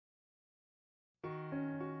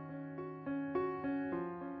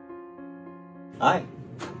Hi,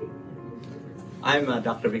 I'm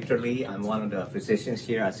Dr. Victor Lee. I'm one of the physicians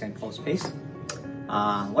here at St. Paul's PACE.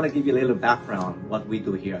 I want to give you a little background what we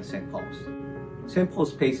do here at St. Paul's. St.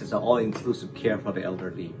 Paul's PACE is an all-inclusive care for the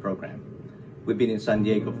elderly program. We've been in San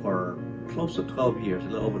Diego for close to 12 years, a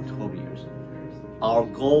little over 12 years. Our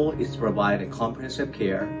goal is to provide a comprehensive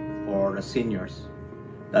care for the seniors.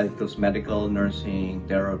 That includes medical, nursing,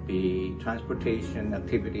 therapy, transportation,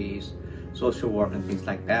 activities, social work, and things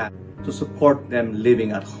like that, to support them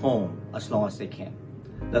living at home as long as they can.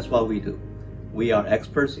 That's what we do. We are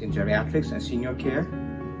experts in geriatrics and senior care,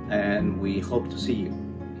 and we hope to see you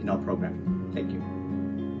in our program. Thank you.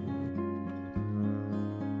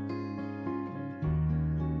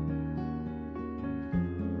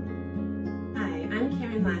 Hi, I'm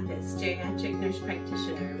Karen Lapis, geriatric nurse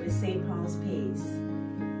practitioner with St. Paul's PACE.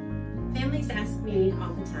 Families ask me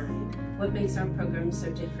all the time, what makes our program so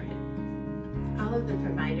different? All of the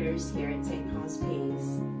providers here at St. Paul's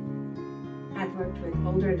PACE have worked with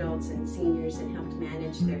older adults and seniors and helped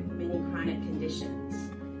manage their many chronic conditions: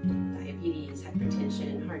 diabetes,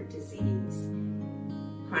 hypertension, heart disease,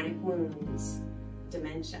 chronic wounds,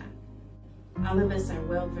 dementia. All of us are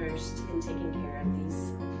well versed in taking care of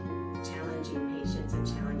these challenging patients and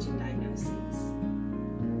challenging diagnoses.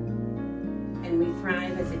 And we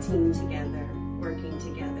thrive as a team together, working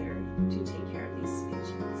together to take care of these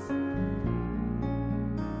patients.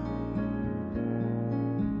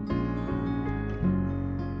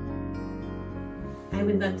 I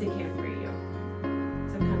would love to care for you,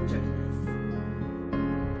 so come join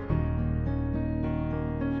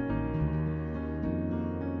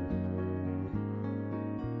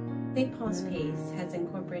us. St. Paul's PACE has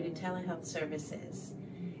incorporated telehealth services.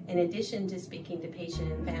 In addition to speaking to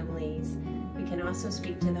patient and families, we can also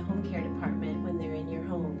speak to the home care department when they're in your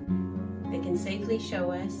home. They can safely show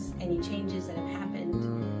us any changes that have happened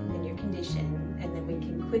in your condition, and then we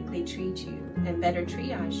can quickly treat you and better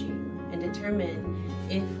triage you and determine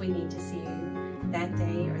if we need to see you that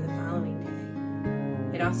day or the following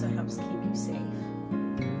day. It also helps keep you safe.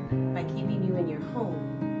 By keeping you in your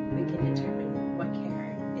home, we can determine what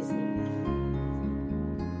care is needed.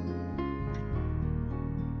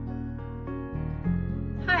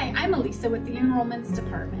 Hi, I'm Elisa with the Enrollments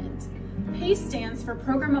Department. PACE stands for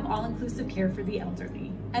Program of All-Inclusive Care for the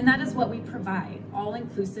Elderly, and that is what we provide,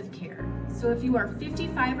 all-inclusive care. So if you are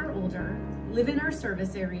 55 or older, live in our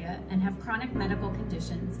service area, and have chronic medical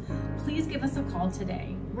conditions, please give us a call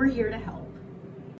today. We're here to help.